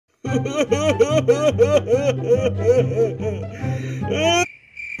Да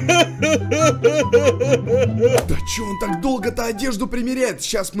чё он так долго-то одежду примеряет?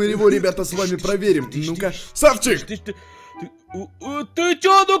 Сейчас мы его, ребята, с вами проверим. Ну-ка, Савчик! Ты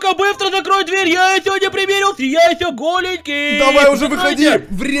чё, ну-ка быстро закрой дверь, я сегодня примерился, я еще голенький. Давай уже выходи,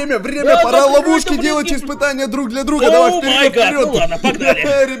 время, пора ловушки делать, испытания друг для друга. Давай вперед. Ну ладно,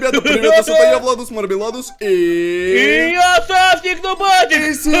 погнали. Ребята, привет, это я, ВЛАДУС, ВЛАДУС и я Савчик, Нубатик.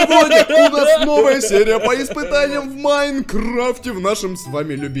 И сегодня у нас новая серия по испытаниям в Майнкрафте, в нашем с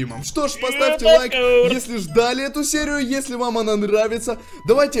вами любимом. Что ж, поставьте лайк, если ждали эту серию, если вам она нравится.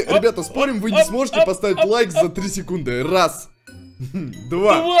 Давайте, ребята, спорим, вы не сможете поставить лайк за 3 секунды. Раз.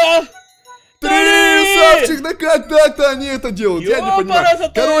 2, 3, Савчик, да как так-то они это делают? Я не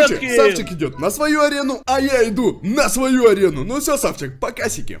понимаю. Короче, Савчик идет на свою арену, а я иду на свою арену. Ну все, Савчик,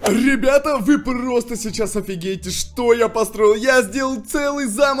 покасики. Ребята, вы просто сейчас офигеете, что я построил. Я сделал целый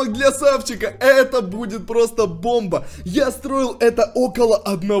замок для Савчика. Это будет просто бомба. Я строил это около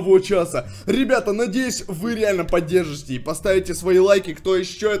 1 часа. Ребята, надеюсь, вы реально поддержите и поставите свои лайки, кто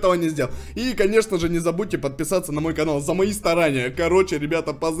еще этого не сделал. И, конечно же, не забудьте подписаться на мой канал за мои старания. Короче,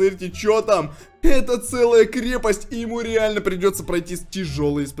 ребята, позырьте, что там. Это целая крепость, и ему реально придется пройти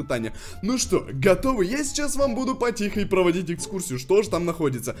тяжелые испытания. Ну что, готовы? Я сейчас вам буду потихо проводить экскурсию, что же там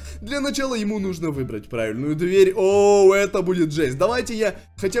находится. Для начала ему нужно выбрать правильную дверь. О, это будет жесть. Давайте я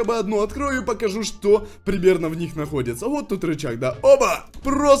хотя бы одну открою и покажу, что примерно в них находится. Вот тут рычаг, да. Оба!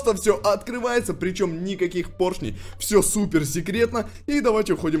 Просто все открывается, причем никаких поршней. Все супер секретно. И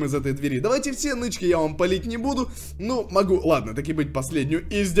давайте уходим из этой двери. Давайте все нычки я вам палить не буду. Ну, могу, ладно, таки быть последнюю.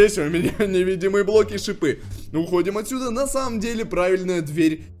 И здесь у меня невидимые блоки, шипы. Уходим отсюда. На самом деле правильная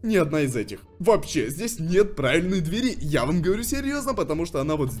дверь не одна из этих. Вообще, здесь нет правильной двери. Я вам говорю серьезно, потому что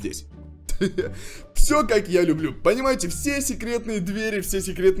она вот здесь. Все как я люблю. Понимаете, все секретные двери, все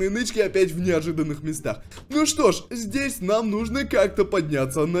секретные нычки опять в неожиданных местах. Ну что ж, здесь нам нужно как-то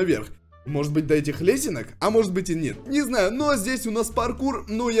подняться наверх. Может быть, до этих лесенок? А может быть и нет. Не знаю, но здесь у нас паркур.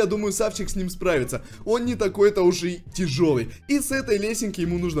 Но я думаю, Савчик с ним справится. Он не такой-то уж и тяжелый. И с этой лесенки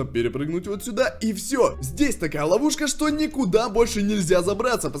ему нужно перепрыгнуть вот сюда. И все. Здесь такая ловушка, что никуда больше нельзя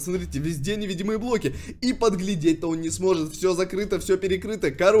забраться. Посмотрите, везде невидимые блоки. И подглядеть-то он не сможет. Все закрыто, все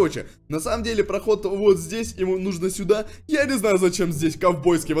перекрыто. Короче, на самом деле проход вот здесь. Ему нужно сюда. Я не знаю, зачем здесь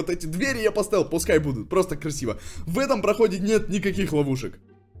ковбойские. Вот эти двери я поставил. Пускай будут. Просто красиво. В этом проходе нет никаких ловушек.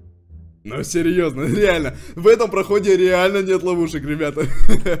 Ну, серьезно, реально, в этом проходе реально нет ловушек, ребята.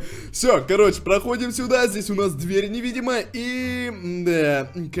 Все, короче, проходим сюда, здесь у нас дверь невидимая. И,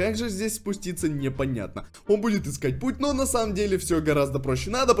 да, как же здесь спуститься, непонятно. Он будет искать путь, но на самом деле все гораздо проще,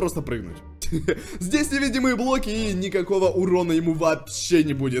 надо просто прыгнуть. Здесь невидимые блоки, и никакого урона ему вообще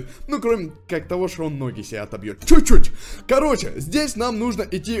не будет. Ну, кроме как того, что он ноги себе отобьет. Чуть-чуть. Короче, здесь нам нужно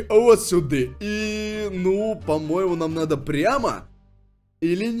идти вот сюда. И, ну, по-моему, нам надо прямо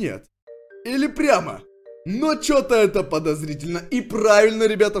или нет? Или прямо? Но что-то это подозрительно. И правильно,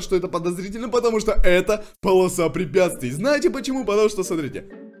 ребята, что это подозрительно, потому что это полоса препятствий. Знаете почему? Потому что, смотрите.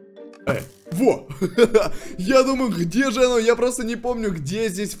 Во! Я думаю, где же оно? Я просто не помню, где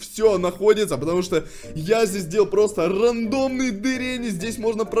здесь все находится, потому что я здесь сделал просто рандомные дырени. Здесь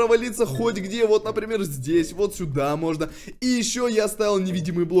можно провалиться хоть где. Вот, например, здесь, вот сюда можно. И еще я оставил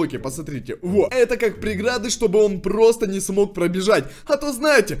невидимые блоки, посмотрите. Во! Это как преграды, чтобы он просто не смог пробежать. А то,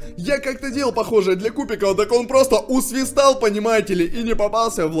 знаете, я как-то делал похожее для Купика, так он просто усвистал, понимаете ли, и не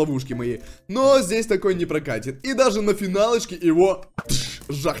попался в ловушки мои. Но здесь такой не прокатит. И даже на финалочке его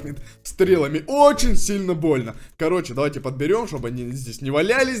жахнет стрелами. Очень сильно больно. Короче, давайте подберем, чтобы они здесь не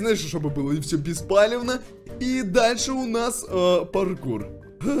валялись, знаешь, чтобы было все беспалевно. И дальше у нас паркур.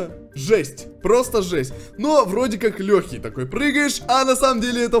 Жесть, просто жесть. Но вроде как легкий такой. Прыгаешь, а на самом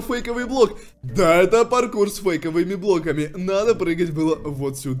деле это фейковый блок. Да, это паркур с фейковыми блоками. Надо прыгать было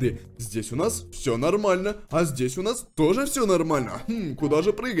вот сюда. Здесь у нас все нормально, а здесь у нас тоже все нормально. Куда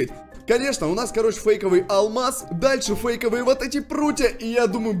же прыгать? Конечно, у нас, короче, фейковый алмаз. Дальше фейковые вот эти прутья. И я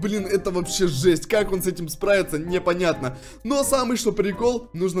думаю, блин, это вообще жесть. Как он с этим справится, непонятно. Но самый что прикол,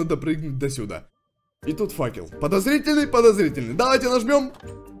 нужно допрыгнуть до сюда. И тут факел. Подозрительный, подозрительный. Давайте нажмем.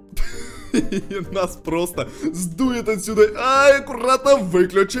 И нас просто сдует отсюда. Ай, аккуратно,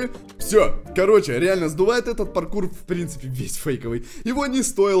 выключи. Все, короче, реально сдувает этот паркур, в принципе, весь фейковый. Его не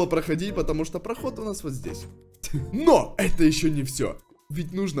стоило проходить, потому что проход у нас вот здесь. Но это еще не все.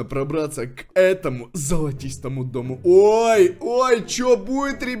 Ведь нужно пробраться к этому золотистому дому. Ой, что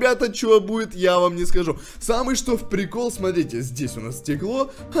будет, ребята, что будет, я вам не скажу. Самый что в прикол, смотрите, здесь у нас стекло,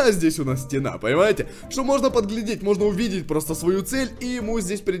 а здесь у нас стена, понимаете? Что можно подглядеть, можно увидеть просто свою цель, и ему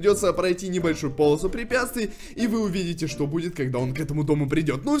здесь придется пройти небольшую полосу препятствий, и вы увидите, что будет, когда он к этому дому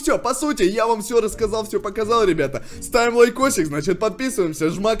придет. Ну все, по сути, я вам все рассказал, все показал, ребята. Ставим лайкосик, значит, подписываемся,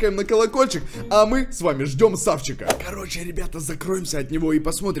 жмакаем на колокольчик, а мы с вами ждем Савчика. Короче, ребята, закроемся от него и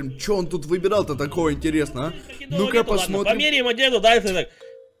посмотрим, что он тут выбирал-то такого интересно, а? Ну-ка посмотрим. Померяем одежду, дальше так.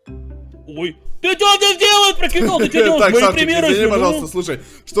 Ой, ты что здесь делаешь, прокинул? Ты что делаешь в мою примерочную? Извини, пожалуйста, слушай,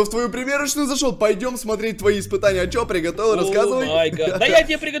 что в твою примерочную зашел? Пойдем смотреть твои испытания. А что приготовил? Рассказывай. Да я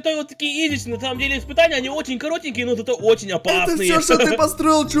тебе приготовил такие изичи, на самом деле испытания, они очень коротенькие, но зато очень опасные. Это все, что ты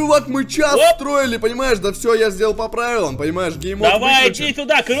построил, чувак, мы час строили, понимаешь? Да все, я сделал по правилам, понимаешь, геймод Давай, иди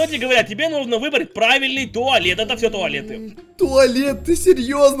сюда, короче говоря, тебе нужно выбрать правильный туалет, это все туалеты. Туалет, ты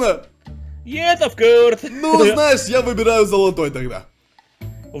серьезно? Это в карт. Ну, знаешь, я выбираю золотой тогда.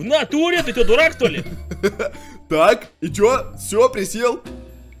 В натуре? Ты что, дурак, что ли? Так, и чё? Все, присел?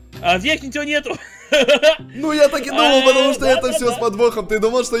 А здесь ничего нету. Ну, я так и думал, потому что это все с подвохом. Ты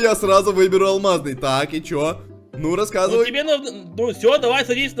думал, что я сразу выберу алмазный. Так, и чё? Ну, рассказывай. Ну, тебе нужно... Ну, все, давай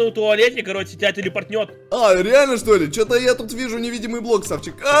садись на туалете, короче, тебя телепортнет. А, реально, что ли? Что-то я тут вижу невидимый блок,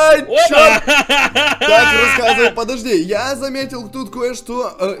 Савчик. Ай, чё? Так, рассказывай, подожди. Я заметил тут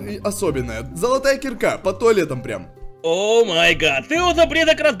кое-что особенное. Золотая кирка, под туалетом прям. О май гад, ты уже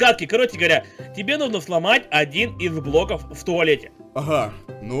близок к разгадке. Короче говоря, тебе нужно сломать один из блоков в туалете. Ага,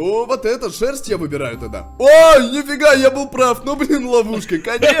 ну вот этот шерсть я выбираю тогда. Ой, нифига, я был прав, ну блин, ловушка,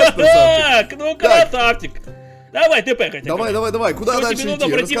 конечно, Савчик. Так, ну красавчик. Давай, ты пэкай. Давай, куда дальше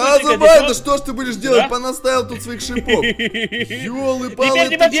идти? Рассказывай, да что ж ты будешь делать? Понаставил тут своих шипов. Ёлы-палы. Теперь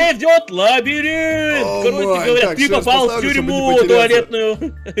тебя здесь ждет лабиринт. Короче говоря, ты попал в тюрьму туалетную.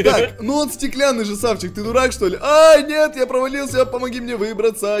 Так, ну он стеклянный же, Савчик, ты дурак что ли? Ай, нет, я провалился, помоги мне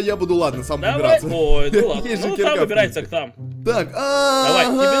выбраться. Я буду, ладно, сам выбираться. Ой, ну ладно, ну сам выбирайся сам. Так,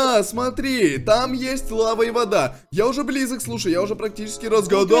 ага, смотри, там есть лава и вода. Я уже близок, слушай, я уже практически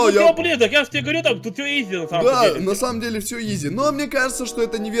разгадал. Я близок, я же тебе говорю, там тут все изи на самом деле. Да, на самом деле все изи, но мне кажется, что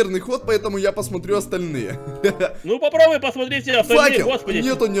это неверный ход, поэтому я посмотрю остальные. Ну попробуй посмотреть все остальные, Факел. Господи.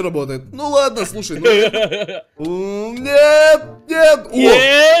 Нет, он не работает. Ну ладно, слушай, ну... Нет!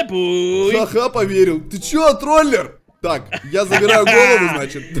 О! Ха-ха, поверил. Ты чё, троллер? Так, я забираю голову,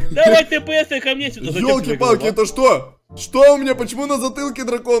 значит. Давай ты ПС ко мне сюда. Ёлки-палки, это что? Что у меня? Почему на затылке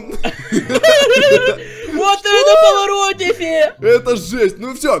дракон? Вот ты на повороте! Это жесть.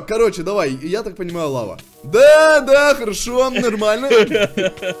 Ну все, короче, давай. Я так понимаю, лава. Да, хорошо, нормально. Ты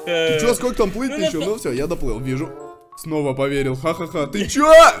чё, сколько там плыть еще? Ну все, я доплыл, вижу. Снова поверил, ха-ха-ха. Ты чё?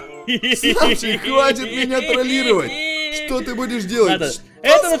 Савчик, хватит меня троллировать. Что ты будешь делать?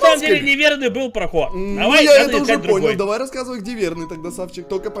 Это на самом деле неверный был проход. Давай, я это уже понял. Давай рассказывай, где верный тогда, Савчик.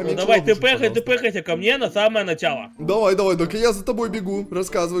 Только поменьше. Ну давай, ты пэкайся ко мне на самое начало. Давай, только я за тобой бегу.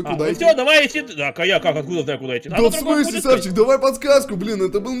 Рассказывай, куда идти. Все, давай идти. Так, а я как, откуда знаю, куда идти? Да в смысле, Савчик, давай подсказку, блин,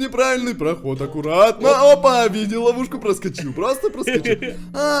 это был неправильный проход. Аккуратно. Опа, видел, ловушку проскочил. Просто проскочил.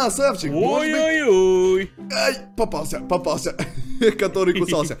 А, Савчик, ой-ой-ой. Ай, попался. Который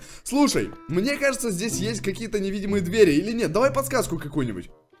кусался. Слушай, мне кажется, здесь есть какие-то невидимые двери. Или нет? Давай подсказку какую-нибудь.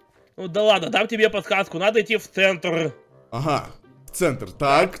 Ну да ладно, дам тебе подсказку, надо идти в центр. Ага, в центр.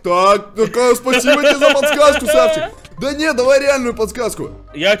 Так, спасибо тебе за подсказку, Савчик. Да нет, давай реальную подсказку.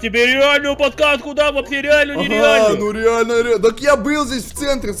 Я тебе реальную подсказку дам, вообще реальную, нереальную. Ну реально. Так я был здесь в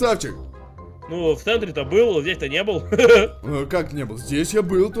центре, Савчик. Ну, в центре-то был, здесь-то не был. Как не был? Здесь я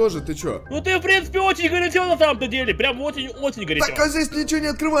был тоже, ты чё? Ну ты, в принципе, очень горячо на самом-то деле, прям очень горячо. Так, а здесь ничего не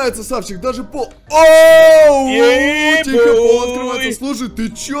открывается, Савчик, даже пол... Оу! Тихо, пол открывается. Слушай,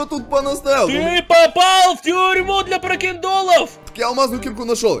 ты чё тут понаставил? Ты попал в тюрьму для прокиндолов! Так я алмазную кирку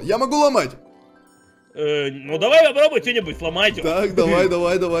нашел, я могу ломать. Ну давай попробуй что-нибудь сломать. Так, давай.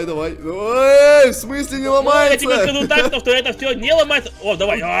 Эй, в смысле не ломается? Я тебе скажу так, что это все не ломается. О,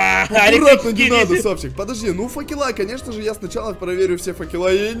 давай. Аккуратно не надо, Савчик. Подожди, ну факела, конечно же, я сначала проверю все факела,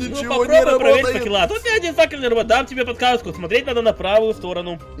 и ничего не работает. Факела. Тут ни один факел не работает. Дам тебе подсказку. Смотреть надо на правую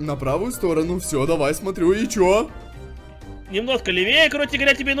сторону. На правую сторону, все, давай, смотрю, и чё? Немножко левее, короче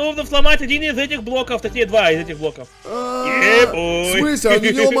говоря, тебе нужно сломать один из этих блоков, точнее два из этих блоков. В смысле,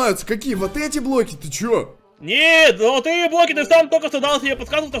 они не ломаются? Какие? Вот эти блоки, ты чё? Нет, золотые блоки, ты сам только что дал себе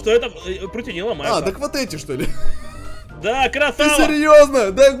подсказку, что это прути не ломается. А, так вот эти, что ли? Да, красава. Ты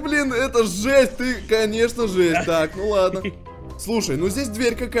серьезно? Да, блин, это жесть, ты, конечно, жесть. Так, ну ладно. Слушай, ну здесь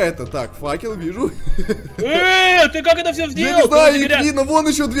дверь какая-то. Так, факел вижу. Ты как это все сделал? Я не знаю, их видно, вон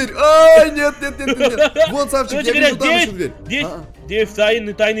еще дверь. Ай, нет. Вон, Савчик, я вижу там еще дверь. Здесь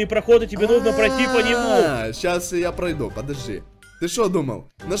тайные проходы, тебе нужно пройти по нему. Сейчас я пройду, подожди. Ты что думал?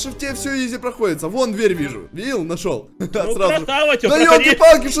 На шифте все изи проходится. Вон дверь вижу. Видел? Нашел. Сразу. Да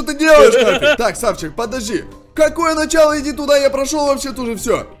елки-палки, что ты делаешь? Так, Савчик, подожди. Какое начало? Иди туда, я прошел вообще-то уже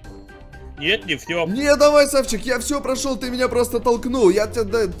все. Нет, не все. Не, давай, Савчик, я все прошел, ты меня просто толкнул. Я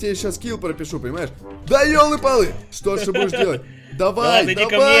тебе сейчас скилл пропишу, понимаешь? Да елы-палы. Что ж ты будешь делать? Давай,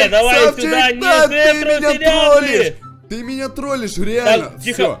 давай, Савчик, да, ты меня троллишь. Ты меня троллишь, реально.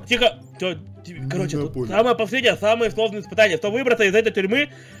 Тихо. Короче, тут самое последнее, самое сложное испытание. Чтобы выбраться из этой тюрьмы,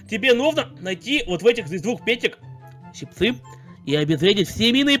 тебе нужно найти вот в этих из двух печек щипцы и обезвредить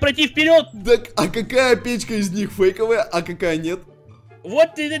все мины и пройти вперед. Так, а какая печка из них фейковая, а какая нет?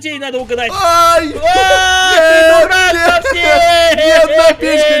 Вот тебе надо угадать. Ай! Ни одна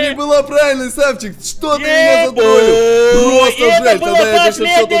печка не была правильной, Савчик. Что ты меня затроллил? Просто жаль, тогда я конечно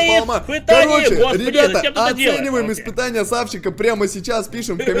все тут поломаю. Короче, ребята, оцениваем испытания Савчика прямо сейчас.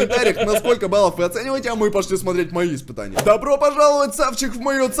 Пишем в комментариях, на сколько баллов вы оцениваете, а мы пошли смотреть мои испытания. Добро пожаловать, Савчик, в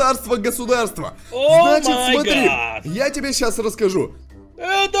мое царство-государство. Значит, смотри, я тебе сейчас расскажу.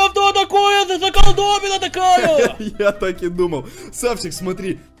 Это что такое? Это за колдобина такая? Я так и думал. Савчик,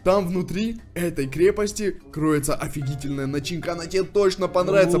 смотри, там внутри этой крепости кроется офигительная начинка. Она тебе точно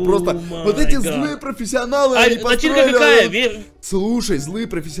понравится. Просто вот эти злые профессионалы, они построили... Слушай, злые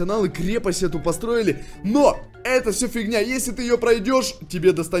профессионалы крепость эту построили. Но это все фигня. Если ты ее пройдешь,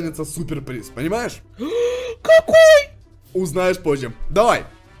 тебе достанется суперприз. Понимаешь? Какой? Узнаешь позже. Давай.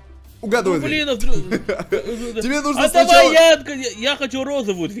 Угадывай. Ну, блин, тебе нужно сначала... я хочу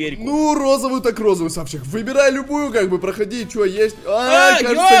розовую дверьку. Ну, розовую так розовую, Савчик. Выбирай любую, как бы, проходи, что есть.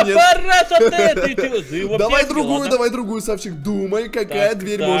 Кажется, нет. Давай другую, Савчик. Думай, какая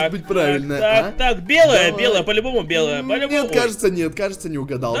дверь может быть правильная. Так, белая, по-любому белая. Нет, кажется, не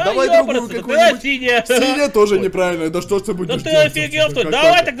угадал. Давай другую какую-нибудь. Синяя тоже неправильная. Да что ж ты будешь делать? Да ты офигел, что?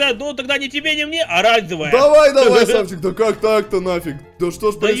 Давай тогда, ну тогда не тебе, не мне, оранжевая. Давай, Савчик, да как так-то нафиг? Да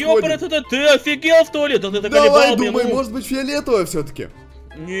что ж происходит? Ты офигел, что ли? Да ты давай, думай, может быть фиолетовая все-таки.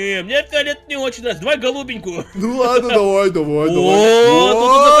 Не, мне фиолет не очень нравится. Давай голубенькую. Ну ладно, давай. О, тут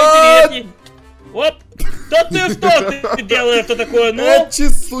поинтересней. Оп. Да ты что ты делаешь, что такое? Ну? Это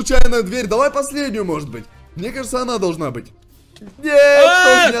чисто случайная дверь. Давай последнюю, может быть. Мне кажется, она должна быть. Нет,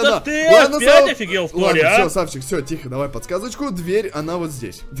 тоже не она. Ты опять офигел, что ли, Ладно, все, Савчик, все, тихо, давай подсказочку. Дверь, она вот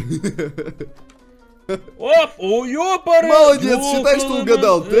здесь. Оп, ёпары. Молодец, считай, что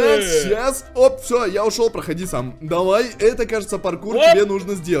угадал. Так, сейчас, оп, все, я ушел, проходи сам. Давай, это, кажется, паркур, тебе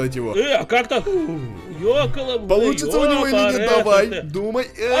нужно сделать его. А как так? Получится у него или нет, давай, думай.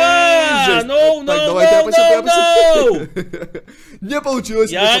 Так, давай, тряпайся. Не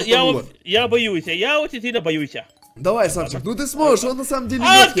получилось, я боюсь, я очень сильно боюсь. Давай, Савчик, ну ты сможешь, он на самом деле...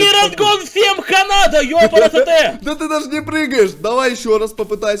 Адский разгон всем хана, да ёпарасоте! Да ты даже не прыгаешь, давай еще раз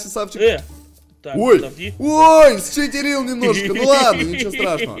попытайся, Савчик. Так, ой, считерил немножко, ну ладно, ничего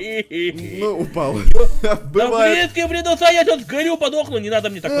страшного. Ну, упал. Бывает. Да, блин, я тут горю, подохну, не надо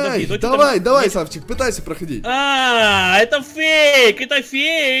мне так, подожди. Давай, Савчик, пытайся проходить. Это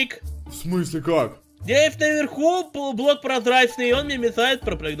фейк. В смысле, как? Здесь наверху блок прозрачный, и он мне мешает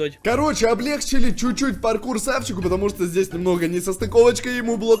пропрыгнуть. Короче, облегчили чуть-чуть паркур Савчику, потому что здесь немного не со стыковочкой,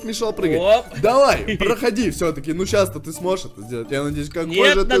 ему блок мешал прыгать. Давай, проходи все-таки, ну сейчас-то ты сможешь это сделать, я надеюсь, какой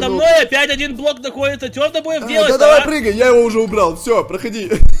же ты... Нет, надо мной опять один блок находится, что ты будешь делать? Да давай прыгай, я его уже убрал, все, проходи.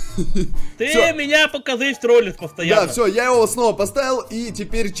 Ты меня покажи троллишь постоянно. Да, все, я его снова поставил, и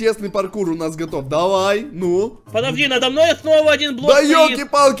теперь честный паркур у нас готов. Давай, ну. Подожди, надо мной снова один блок. Да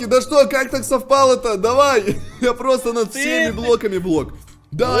елки-палки, да что, как так совпало-то? Давай, я просто над всеми блоками блок.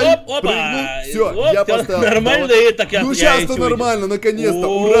 Да, прыгнул, все, я поставил. Нормально, так я. Ну сейчас-то нормально, наконец-то,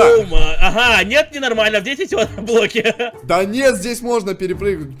 ура. Ага, нет, не нормально, здесь еще блоки. Да нет, здесь можно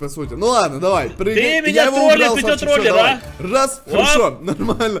перепрыгнуть, по сути. Ну ладно, давай, прыгай. Ты меня троллишь, ты что троллишь, да? Раз, хорошо,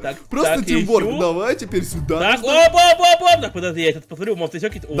 нормально. Просто тимворк, давай теперь сюда. Так, оп, подожди, я сейчас посмотрю, может еще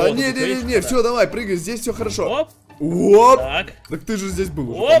какие-то... Да не, все, давай, прыгай, здесь все хорошо. Оп, так ты же здесь был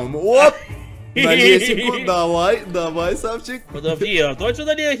уже, по-моему. Оп. На лесенку, давай, Савчик. Подожди, а точно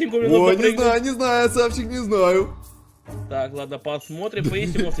на лесенку мне нужно прыгнуть? Не знаю, Савчик, не знаю. Так, ладно, посмотрим,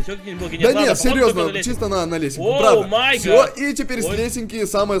 поищем, может еще какие-нибудь блоки. Да нет, серьезно, чисто на лесенку, правда. Все, и теперь с лесенки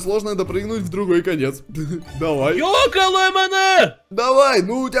самое сложное допрыгнуть в другой конец. Давай. Ёкало мене! Давай,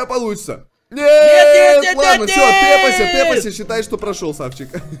 ну у тебя получится. Нет, ладно, все, тепайся, считай, что прошел, Савчик.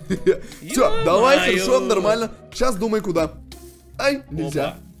 Все, давай, хорошо, нормально. Сейчас думай, куда. Ай,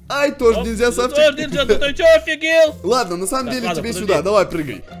 нельзя. Ай, тоже нельзя, Савчик. Тоже нельзя, ты чё, офигел? Ладно, на самом деле тебе сюда, давай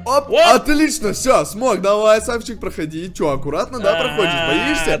прыгай. Оп, отлично, все, смог, давай, Савчик, проходи. Чё, аккуратно, да, проходишь,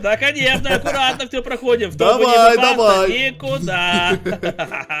 боишься? Да, конечно, аккуратно все проходим. Давай, давай. Никуда.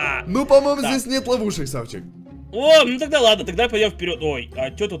 Ну, по-моему, здесь нет ловушек, Савчик. О, ну тогда ладно, тогда пойдем вперед. Ой,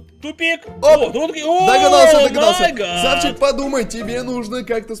 а что тут? Тупик? Оп, догадался. Oh Савчик, подумай, тебе нужно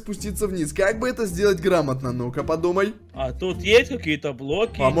как-то спуститься вниз. Как бы это сделать грамотно? Ну-ка, подумай. А тут есть какие-то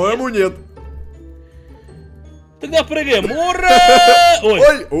блоки? По-моему, нет. Тогда прыгаем. Ура!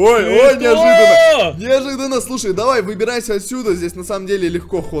 Ой, неожиданно. Неожиданно. Слушай, давай, выбирайся отсюда. Здесь на самом деле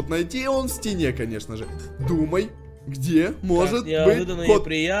легко ход найти. Он в стене, конечно же. Думай. Где может быть неожиданно ход? И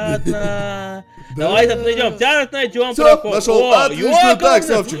приятно. Давай найдем, сейчас найдем проход. Нашел, отлично. Так,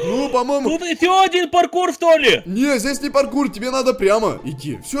 Савчик, ну, по-моему... Тут еще один паркур, что ли? Не, здесь не паркур, тебе надо прямо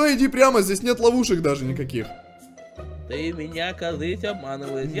идти. Все, иди прямо, здесь нет ловушек даже никаких. Ты меня, козыть,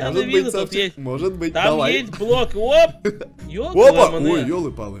 обманываешь. Я Может вижу, быть, тут Савчик, есть. может быть, Там давай. есть блок, оп. Опа, ой,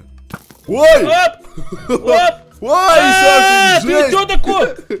 елы-палы. Ой! Ой, Савчик, жесть! Ты что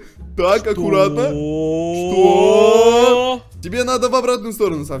такое? Так, аккуратно. Что? Тебе надо в обратную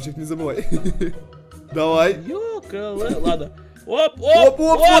сторону, Савчик, не забывай. Давай. Ёкалы, ладно. Оп,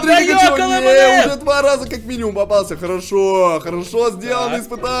 смотри, не, уже 2 раза как минимум попался. Хорошо сделано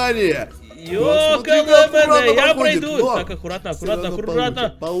испытание. Ёкалы, я пройду. Так, аккуратно.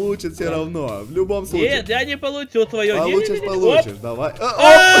 Получит все равно, в любом случае. Нет, я не получу твое. Получишь, давай.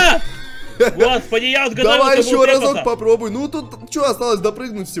 Господи, я сгадал. Давай еще разок попробуй. Ну тут что осталось,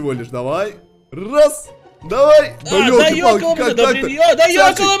 допрыгнуть всего лишь. Давай. Раз. Давай. Да ёлки-палки, как так-то?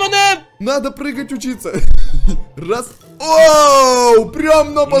 Надо прыгать учиться. Раз. Оу,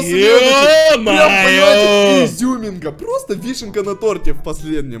 прям на последнем. Прям, понимаете, изюминка. Просто вишенка на торте в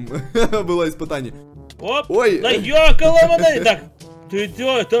последнем было испытание. Ой. Да ёкало-мане. Так, ты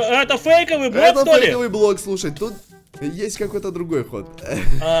чё, это фейковый блок, что ли? Это фейковый блок, слушай, тут есть какой-то другой ход.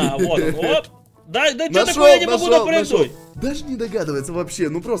 Вот он, оп. Да что такое, я не могу допрыгнуть. Даже не догадывается вообще,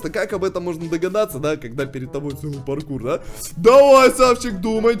 ну просто как об этом можно догадаться, да, когда перед тобой целый паркур, да? Давай, Савчик,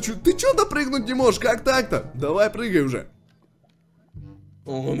 думай, ты чё допрыгнуть не можешь, как так-то? Давай, прыгай уже.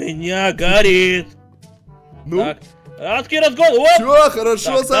 У меня горит. Ну? Так, адский разгон, оп. Всё,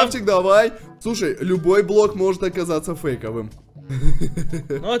 хорошо, Савчик, давай. Слушай, любой блок может оказаться фейковым.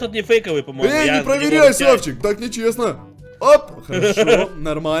 Ну, этот не фейковый, по-моему. Не проверяй, Савчик, так нечестно. Оп, хорошо,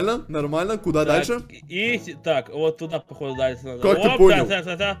 нормально, куда дальше? Так, вот туда, походу, дальше надо. Как ты понял?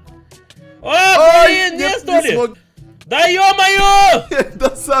 О, блин, не что ли? Да ё-моё!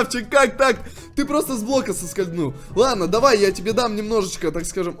 Да, Савчик, как так? Ты просто с блока соскользнул. Ладно, давай, я тебе дам немножечко, так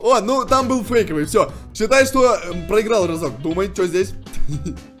скажем. Ну, там был фейковый, все. Считай, что проиграл разок. Думай, что здесь?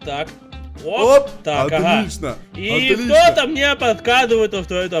 Так. Оп, так, отлично. И кто-то мне подсказывает,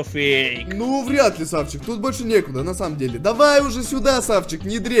 что это фейк. Ну, вряд ли, Савчик, тут больше некуда, на самом деле. Давай уже сюда, Савчик,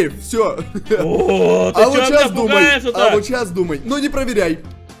 не дрейф, все. А вот сейчас думай, ну не проверяй.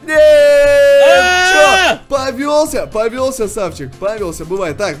 Нет! Повелся, Савчик, повелся,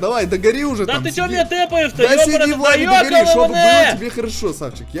 бывает. Так, давай, догори уже там. Да ты чё меня тэпаешь-то? Да сиди, Владик, догори, чтобы было тебе хорошо,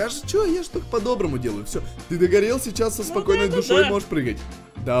 Савчик. Я ж только по-доброму делаю, все. Ты догорел, сейчас со спокойной душой можешь прыгать.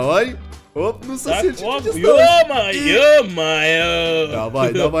 Давай. Оп, ну совсем чуть-чуть осталось. Ё-моё.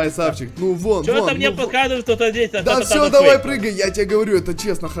 Давай, Савчик, ну вон. Что-то мне подсказывает, что-то здесь. Да все, давай прыгай, я тебе говорю, это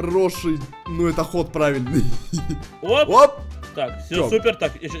честно хороший, ну это ход правильный. Оп. Так, все, супер,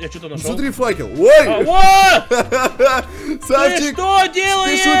 так, я что-то нашел. Смотри, факел. Ой! Савчик, ты что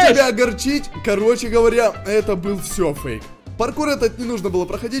делаешь? Спешу тебя огорчить. Короче говоря, это был все фейк. Паркур этот не нужно было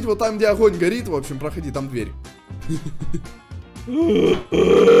проходить. Вот там, где огонь горит, в общем, проходи, там дверь. Савчик,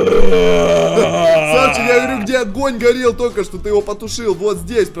 я говорю, где огонь горел только что, ты его потушил. Вот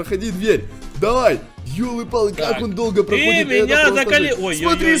здесь, проходи дверь. Давай. Ёлы-палы, как он долго проходит. Ты меня закали...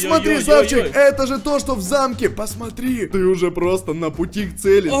 Смотри, Савчик, это же то, что в замке. Посмотри. Ты уже просто на пути к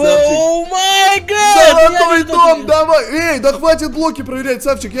цели, Савчик. О май гад! Золотой дом, давай. Эй, да хватит блоки проверять,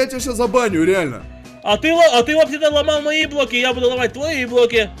 Савчик, я тебя сейчас забаню, реально. А ты вообще-то ломал мои блоки, я буду ломать твои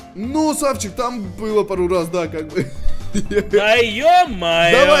блоки. Ну, Савчик, там было пару раз, да, как бы. Да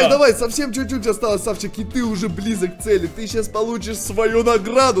ё-моё! Давай, совсем чуть-чуть осталось, Савчик, и ты уже близок к цели. Ты сейчас получишь свою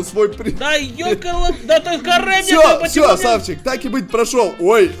награду, свой приз. Да ёкало, да ты коры мне. Все, Савчик, так и быть, прошел.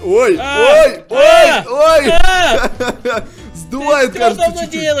 Ой. Сдувает, кажется,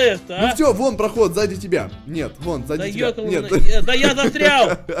 чуть-чуть. Ну все, вон проход, сзади тебя. Нет, вон, сзади тебя. Нет. Да я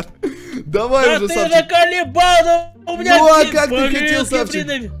застрял. Давай уже, Савчик. Да ты заколебал, у меня... Ну а как ты хотел, Савчик?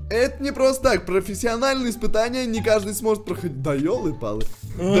 Это не просто так, профессиональные испытания не каждый сможет проходить. Да ёлы-палы.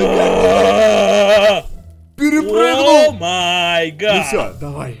 перепрыгнул. О май гад. Ну все,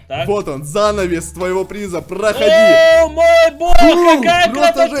 давай. Так. Вот он, занавес твоего приза, проходи. О мой бог, какая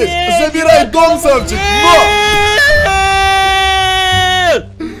Просто жесть. красота! Забирай дом, Савчик, но...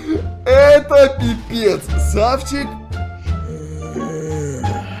 Это пипец, Савчик.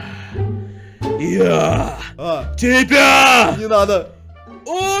 Я тебя Не надо.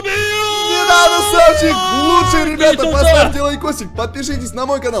 убью! Не надо, Савчик! Лучше, ребята, поставьте лайкосик, подпишитесь на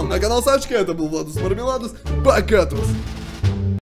мой канал, на канал Савчика. Это был Владус Мармеладус. Пока, туз.